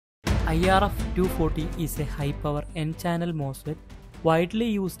IRFP240 is a high-power N-channel Mosfet widely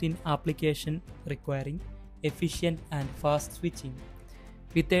used in applications requiring efficient and fast switching.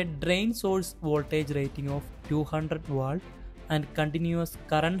 With a drain source voltage rating of 200 volt and continuous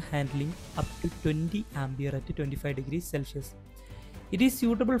current handling up to 20 ampere at 25 degrees Celsius. It is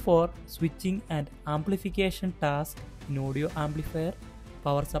suitable for switching and amplification tasks in audio amplifier,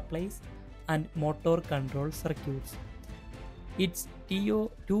 power supplies, and motor control circuits. Its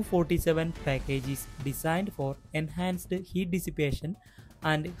TO247 package is designed for enhanced heat dissipation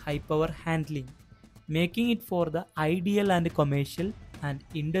and high power handling, making it for the ideal and commercial and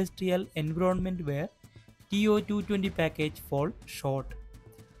industrial environment where TO220 package fall short.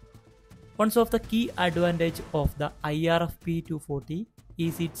 One of the key advantages of the IRFP240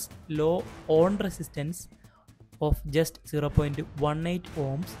 is its low on resistance of just 0.18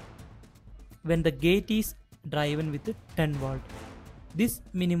 ohms when the gate is driven with 10 volt. This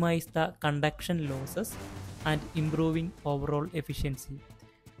minimizes the conduction losses and improving overall efficiency.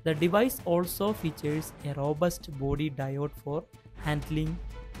 The device also features a robust body diode for handling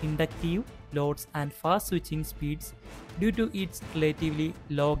inductive loads and fast switching speeds due to its relatively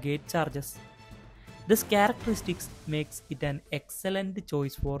low gate charges. This characteristics makes it an excellent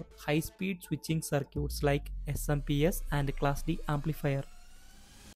choice for high-speed switching circuits like SMPS and Class D amplifier.